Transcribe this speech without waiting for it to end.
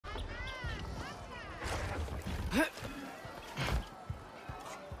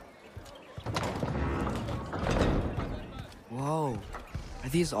Whoa. Are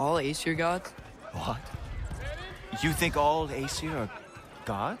these all Aesir gods? What? You think all Aesir are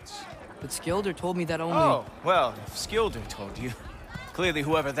gods? But Skilder told me that only... Oh, well, if Skilder told you, clearly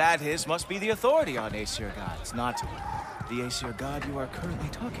whoever that is must be the authority on Aesir gods, not the Aesir god you are currently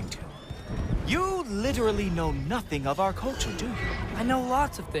talking to. You literally know nothing of our culture, do you? I know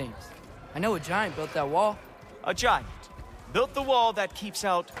lots of things. I know a giant built that wall. A giant built the wall that keeps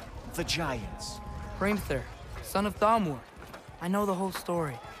out the giants. Hrimthur, son of Thamur. I know the whole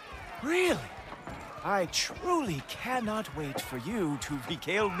story. Really? I truly cannot wait for you to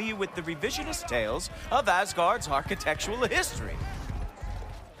regale me with the revisionist tales of Asgard's architectural history.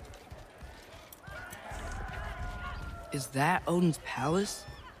 Is that Odin's palace?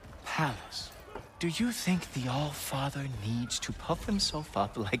 Palace? Do you think the All-Father needs to puff himself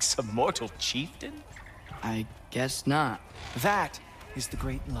up like some mortal chieftain? I guess not. That is the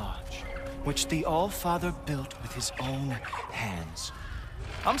Great Lodge, which the All-Father built with his own hands.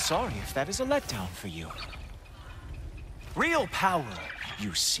 I'm sorry if that is a letdown for you. Real power,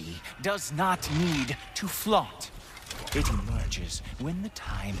 you see, does not need to flaunt. It emerges when the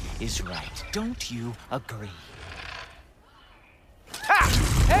time is right. Don't you agree? Ha!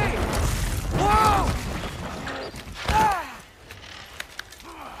 Hey! Whoa! Ah!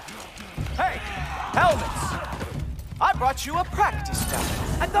 Hey! Helmets! I brought you a practice step.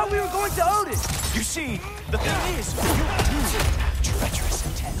 I thought we were going to Odin! You see, the thing is, you have treacherous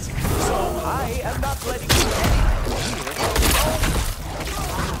intent. So I am not letting you anywhere here.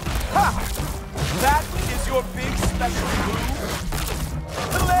 Ha! That is your big special move?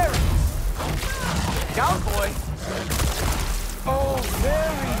 Hilarious! Down, boy! Oh,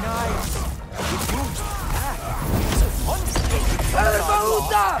 very nice. He moves back. It's a wonderful.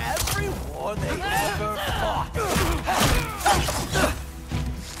 Every war they ever fought.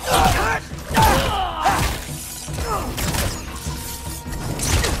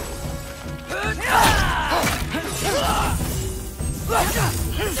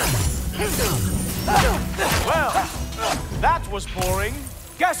 Well, that was boring.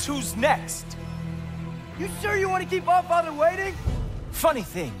 Guess who's next? You sure you want to keep All-Father waiting? Funny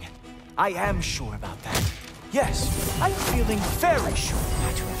thing, I am sure about that. Yes, I'm feeling very sure,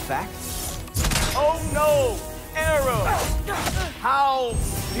 matter of fact. Oh no! Arrow! How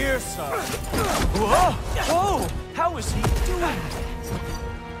fearsome! Whoa! Whoa! How is he doing?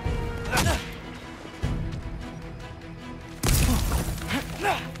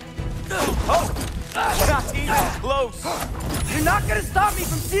 Oh! Not even close! You're not gonna stop me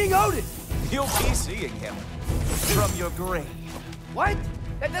from seeing Odin! You'll be seeing him from your grave. What?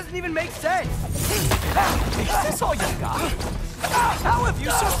 That doesn't even make sense! Is this all you got? How have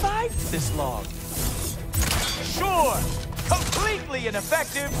you survived this long? Sure, completely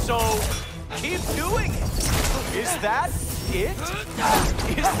ineffective, so keep doing it. Is that it?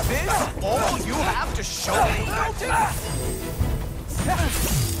 Is this all you have to show me, Mountain?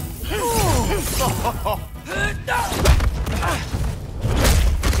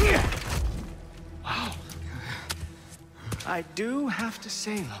 Wow. I do have to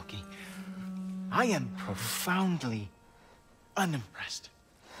say, Loki, I am profoundly unimpressed.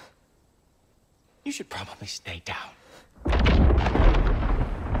 You should probably stay down.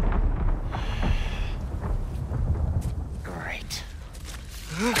 Great.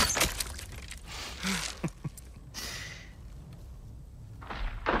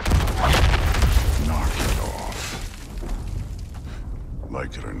 Knock it off.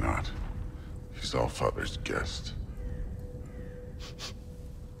 Like it or not, he's All-Father's guest.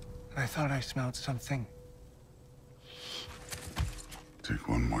 I thought I smelled something. Take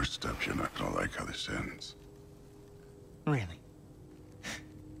one more step, you're not gonna like how this ends. Really?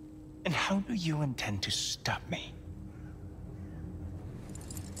 And how do you intend to stop me?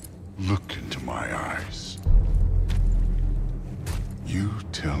 Look into my eyes. You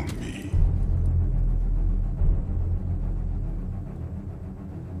tell me.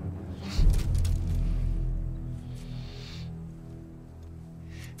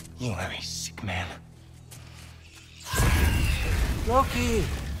 You are a sick man. Loki,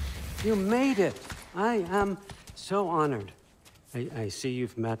 you made it. I am so honored. I see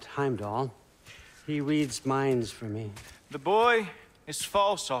you've met Heimdall. He reads minds for me. The boy is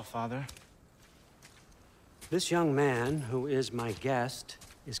false, All-Father. This young man, who is my guest,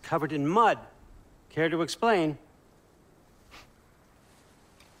 is covered in mud. Care to explain?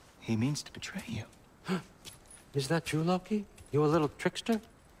 He means to betray you. Is that true, Loki? You a little trickster?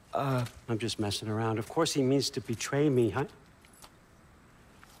 I'm just messing around. Of course he means to betray me, huh?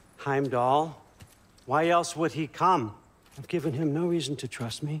 Heimdall, Why else would he come? I've given him no reason to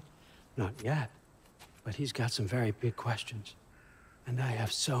trust me. Not yet. But he's got some very big questions. And I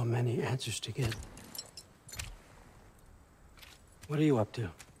have so many answers to give. What are you up to?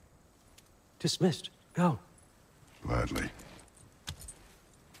 Dismissed. Go. Gladly.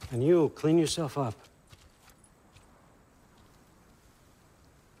 And you, clean yourself up.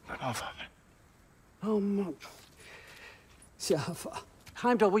 Let off of it. Oh,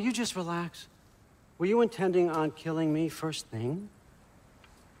 Heimdall, will you just relax? Were you intending on killing me first thing?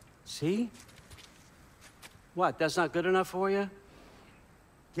 See? What, that's not good enough for you?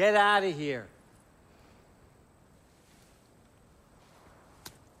 Get out of here.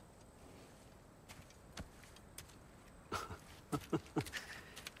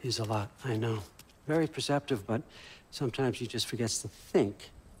 He's a lot, I know. Very perceptive, but sometimes he just forgets to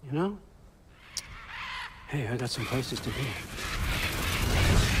think, you know? Hey, I got some places to be.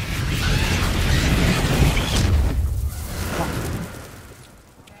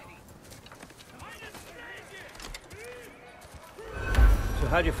 So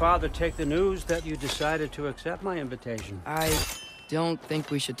how'd your father take the news that you decided to accept my invitation? I don't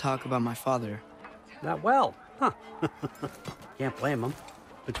think we should talk about my father. Not well, huh? Can't blame him.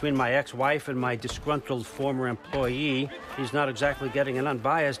 Between my ex-wife and my disgruntled former employee, he's not exactly getting an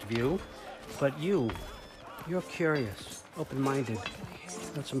unbiased view. But you're curious, open-minded.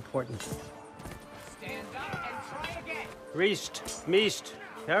 That's important. Stand up and try again. Reist, Meest,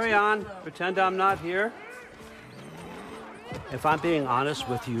 carry on. Pretend I'm not here. If I'm being honest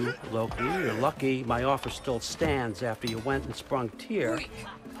with you, Loki, you're lucky my offer still stands after you went and sprung Tyr.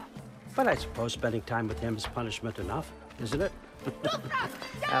 But I suppose spending time with him is punishment enough, isn't it?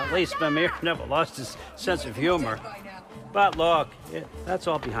 At least Mimir never lost his sense of humor. But look, that's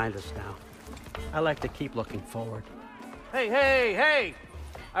all behind us now. I like to keep looking forward. Hey!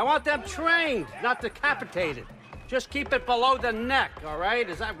 I want them trained, not decapitated. Just keep it below the neck, all right?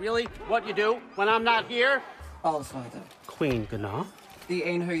 Is that really what you do when I'm not here? All, Father. Queen Gná. The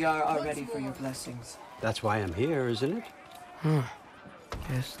Einherjar are ready for your blessings. That's why I'm here, isn't it?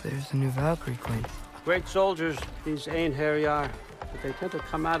 Guess there's a new Valkyrie queen. Great soldiers, these Einherjar, but they tend to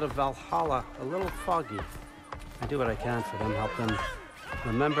come out of Valhalla a little foggy. I do what I can for them, help them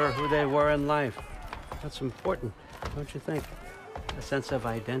remember who they were in life. That's important, don't you think? A sense of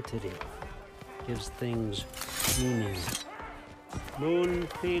identity gives things meaning. Moon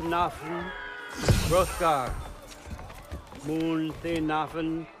thi nafen, Hrothgar. Moon thi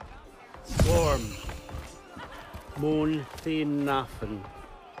nafen, Storm. Moon thi nafen,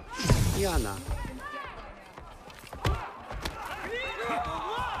 Yana.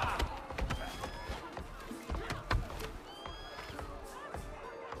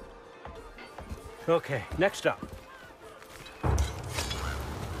 Okay, next up.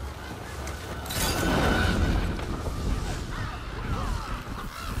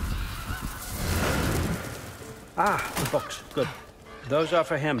 The books. Good. Those are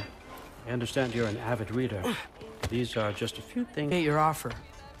for him. I understand you're an avid reader. These are just a few things. Get your offer,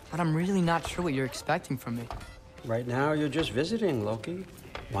 but I'm really not sure what you're expecting from me. Right now, you're just visiting, Loki.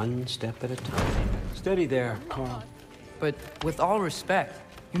 One step at a time. Steady there, Carl. But with all respect,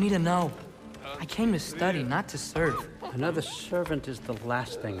 you need to know. I came to study, not to serve. Another servant is the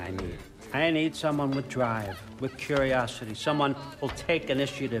last thing I need. I need someone with drive, with curiosity, someone who'll take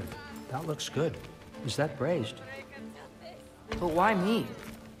initiative. That looks good. Is that braised? But why me?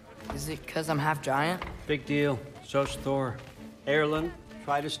 Is it because I'm half giant? Big deal. So's Thor. Erlen,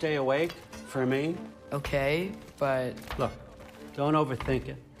 try to stay awake for me. Okay, but... Look, don't overthink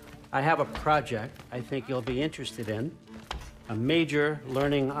it. I have a project I think you'll be interested in. A major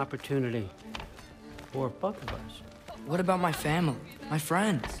learning opportunity for both of us. What about my family, my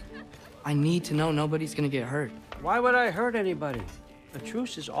friends? I need to know nobody's gonna get hurt. Why would I hurt anybody? A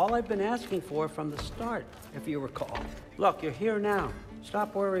truce is all I've been asking for from the start, if you recall. Look, you're here now.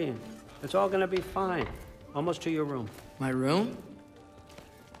 Stop worrying. It's all gonna be fine. Almost to your room. My room?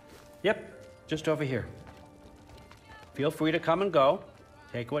 Yep, just over here. Feel free to come and go.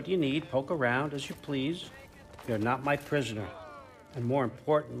 Take what you need, poke around as you please. You're not my prisoner. And more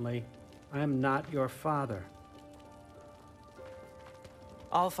importantly, I'm not your father.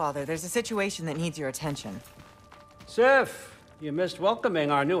 All, Father, there's a situation that needs your attention. Sif, you missed welcoming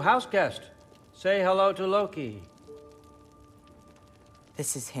our new house guest. Say hello to Loki.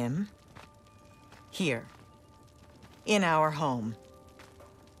 This is him. Here. In our home.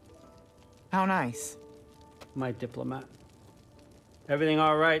 How nice. My diplomat. Everything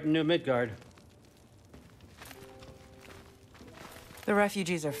all right in New Midgard? The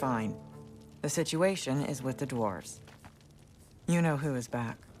refugees are fine. The situation is with the dwarves. You know who is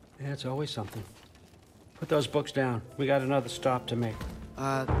back. Yeah, it's always something. Put those books down. We got another stop to make.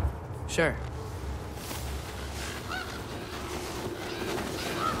 Sure.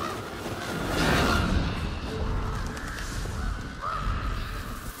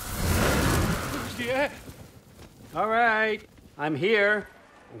 Yeah. All right, I'm here.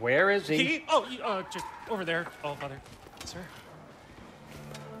 Where is he? Just over there, all Father. Sir.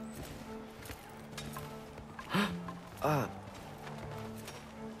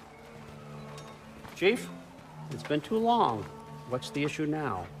 Chief, it's been too long. What's the issue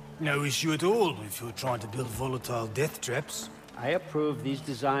now? No issue at all if you're trying to build volatile death traps. I approve these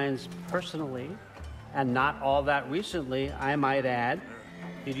designs personally, and not all that recently, I might add.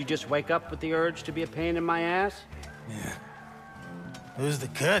 Did you just wake up with the urge to be a pain in my ass? Yeah. Who's the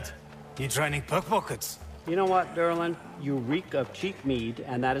cut? You training pickpockets? You know what, Derlin? You reek of cheap mead,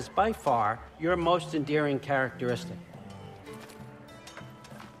 and that is by far your most endearing characteristic.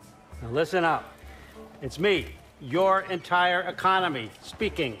 Now listen up. It's me, your entire economy,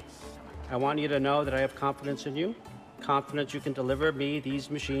 speaking. I want you to know that I have confidence in you. Confidence you can deliver me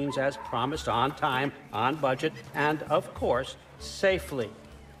these machines as promised, on time, on budget, and of course, safely.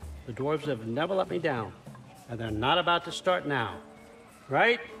 The dwarves have never let me down, and they're not about to start now.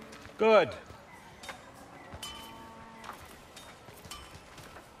 Right? Good.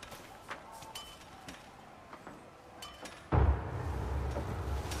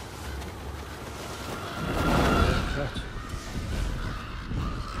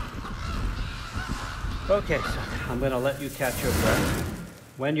 Okay, so I'm gonna let you catch your breath.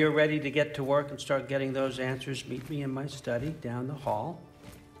 When you're ready to get to work and start getting those answers, meet me in my study down the hall.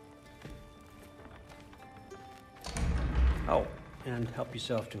 Oh, and help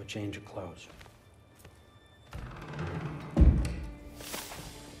yourself to a change of clothes.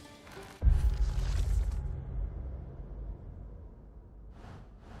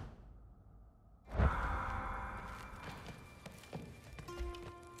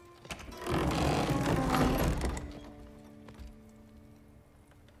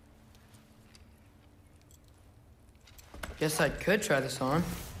 Guess I could try this on.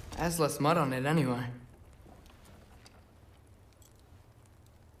 Has less mud on it anyway.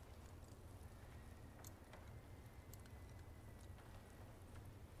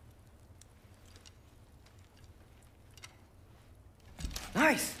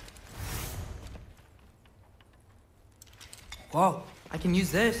 Nice! Whoa, I can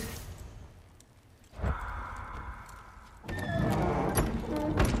use this.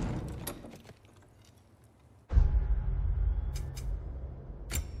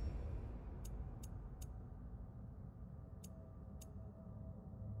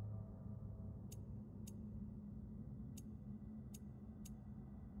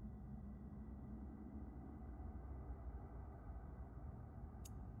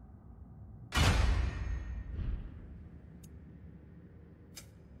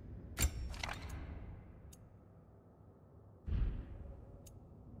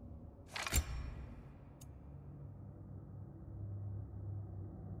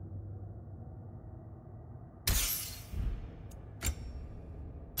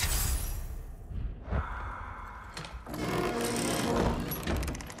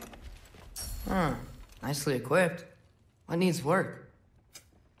 Huh, nicely equipped. What needs work?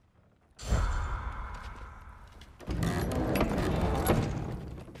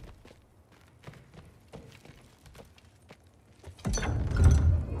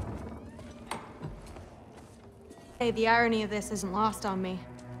 Hey, the irony of this isn't lost on me.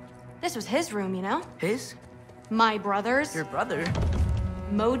 This was his room, you know? His? My brother's. Your brother?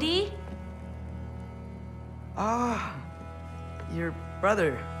 Modi? Ah, your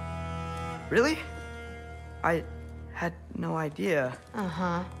brother. Really? I had no idea.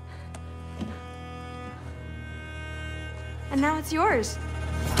 Uh-huh. And now it's yours.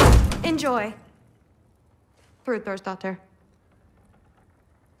 Enjoy. Fruthdóttir.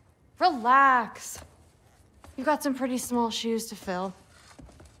 Relax. You've got some pretty small shoes to fill.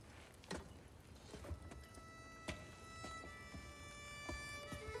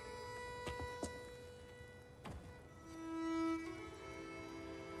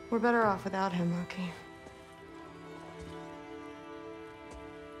 We're better off without him, Loki.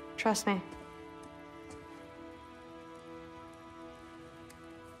 Trust me.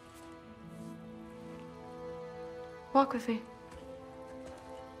 Walk with me.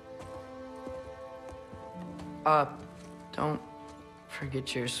 Don't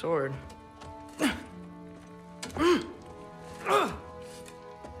forget your sword.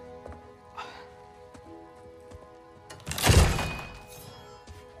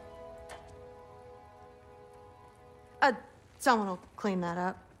 Someone will clean that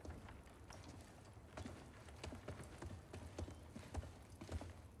up.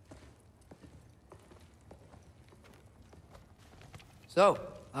 So,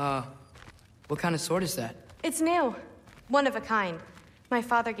 what kind of sword is that? It's new. One of a kind. My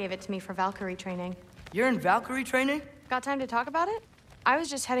father gave it to me for Valkyrie training. You're in Valkyrie training? Got time to talk about it? I was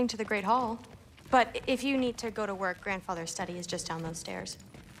just heading to the Great Hall. But if you need to go to work, Grandfather's study is just down those stairs.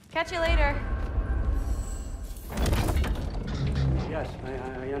 Catch you later. Yes,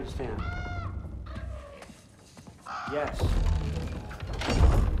 I understand. Yes.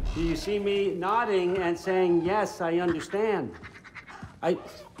 Do you see me nodding and saying, yes, I understand?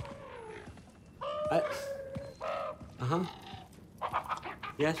 Uh-huh.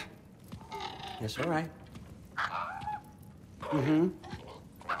 Yes? Yes, all right. Mm-hmm.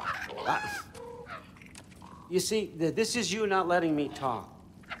 You see, this is you not letting me talk.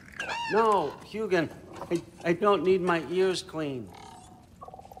 No, Hugin, I don't need my ears cleaned.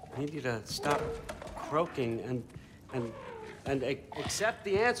 I need you to stop croaking and accept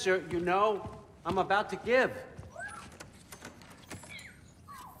the answer you know I'm about to give.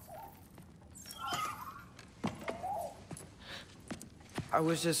 I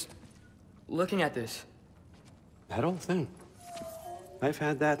was just looking at this. That old thing. I've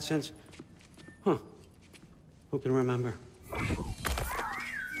had that since... Huh. Who can remember?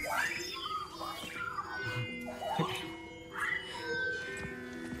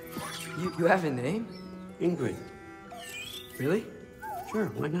 You have a name? Ingrid. Really? Sure,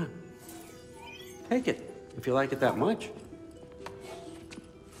 why not? Take it, if you like it that much.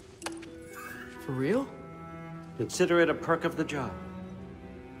 For real? Consider it a perk of the job.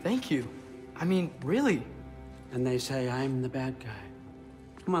 Thank you. I mean, really. And they say I'm the bad guy.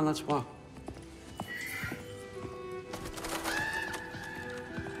 Come on, let's walk.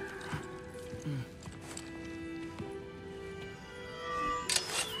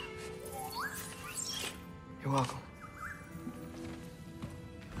 You're welcome.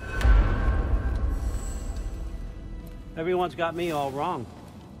 Everyone's got me all wrong.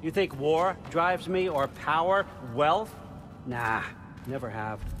 You think war drives me, or power, wealth? Nah, never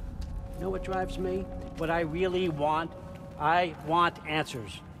have. You know what drives me? What I really want? I want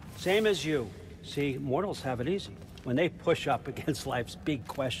answers. Same as you. See, mortals have it easy. When they push up against life's big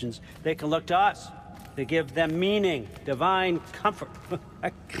questions, they can look to us. They give them meaning, divine comfort.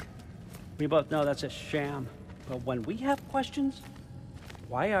 We both know that's a sham. But when we have questions,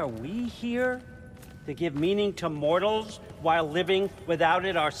 why are we here? To give meaning to mortals while living without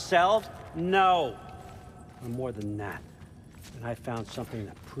it ourselves? No. We're more than that. And I found something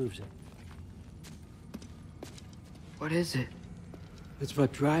that proves it. What is it? It's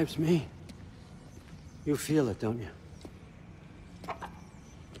what drives me. You feel it, don't you?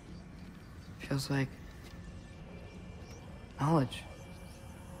 Feels like knowledge.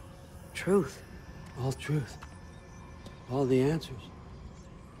 Truth. All truth. All the answers.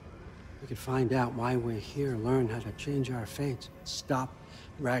 We could find out why we're here, learn how to change our fates, stop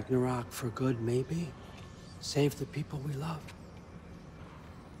Ragnarok for good, maybe. Save the people we love.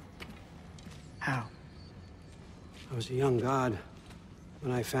 How? I was a young god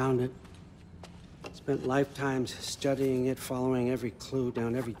when I found it. Spent lifetimes studying it, following every clue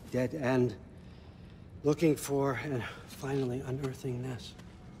down every dead end, looking for and finally unearthing this.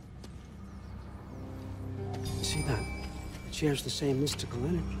 You see that? It shares the same mystical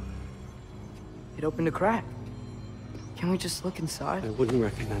energy. It opened a crack. Can we just look inside? I wouldn't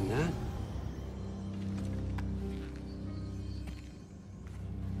recommend that.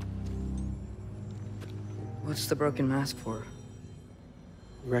 What's the broken mask for?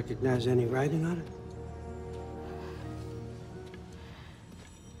 You recognize any writing on it?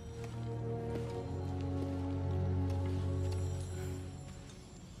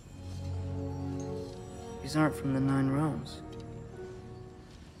 These aren't from the Nine Realms.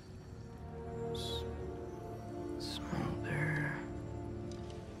 Smolder.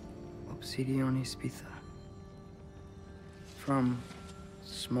 Obsidione Spitha. From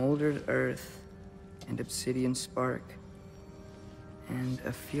smoldered earth and obsidian spark, and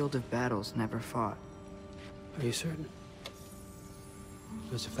a field of battles never fought. Are you certain?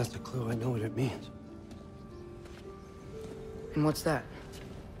 Because if that's a clue, I know what it means. And what's that?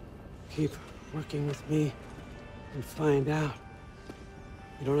 Keep working with me and find out.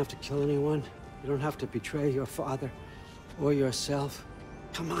 You don't have to kill anyone. You don't have to betray your father or yourself.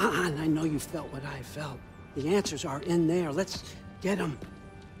 Come on, I know you felt what I felt. The answers are in there. Let's get them.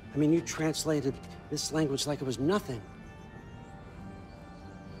 I mean, you translated this language like it was nothing.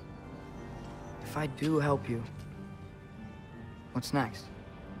 If I do help you, what's next?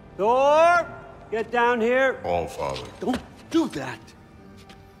 Thor! Get down here! All, Father. Don't do that!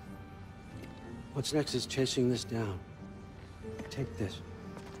 What's next is chasing this down. Take this.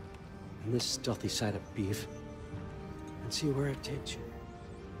 And this stealthy side of beef. And and see where it takes you.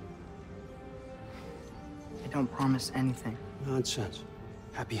 I don't promise anything. Nonsense.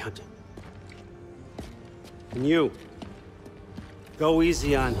 Happy hunting. And you, go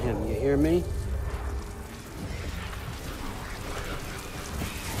easy on him, you hear me?